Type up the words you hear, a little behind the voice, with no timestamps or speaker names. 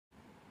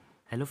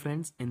Hello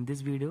friends, in this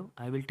video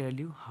I will tell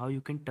you how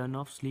you can turn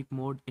off sleep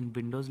mode in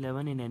Windows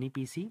 11 in any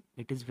PC.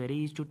 It is very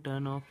easy to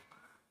turn off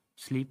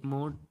sleep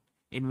mode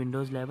in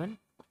Windows 11.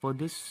 For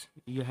this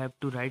you have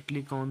to right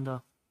click on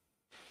the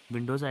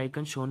Windows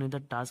icon shown in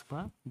the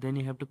taskbar. Then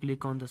you have to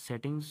click on the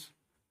settings.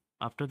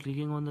 After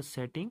clicking on the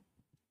setting,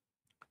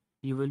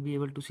 you will be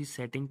able to see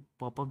setting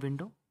pop-up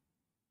window.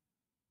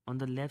 On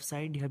the left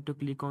side you have to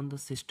click on the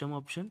system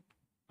option.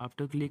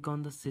 After click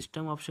on the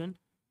system option,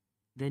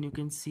 then you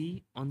can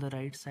see on the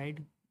right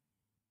side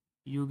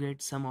you get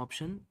some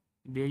option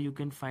where you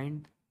can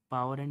find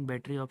power and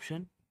battery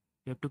option.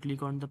 You have to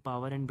click on the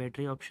power and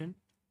battery option.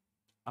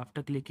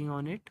 After clicking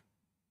on it,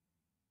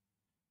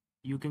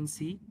 you can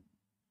see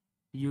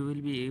you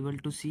will be able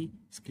to see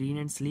screen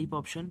and sleep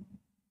option.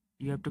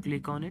 You have to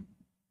click on it.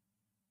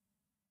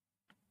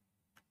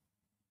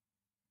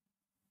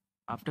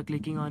 After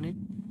clicking on it,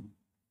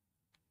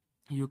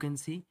 you can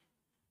see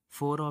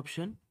four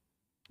option.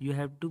 You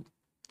have to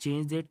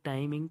change their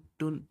timing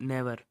to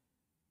never.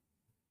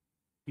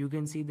 You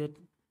can see that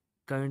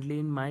currently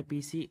in my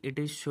PC it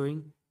is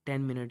showing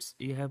 10 minutes.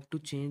 You have to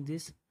change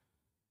this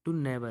to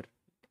never.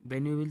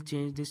 When you will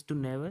change this to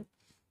never,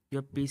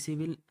 your PC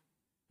will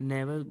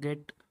never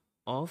get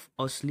off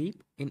or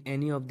sleep in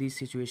any of these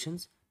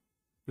situations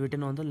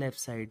written on the left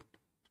side.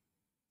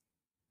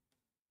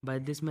 By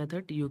this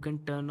method you can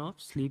turn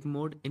off sleep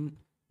mode in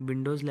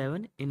Windows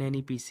 11 in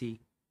any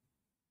PC.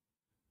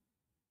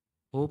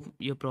 Hope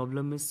your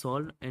problem is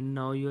solved and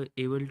now you are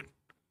able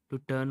to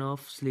turn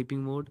off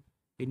sleeping mode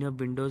in your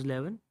Windows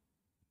 11.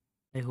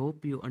 I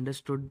hope you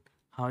understood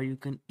how you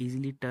can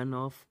easily turn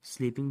off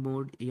sleeping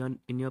mode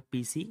in your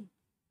PC.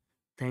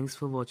 Thanks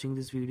for watching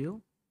this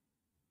video.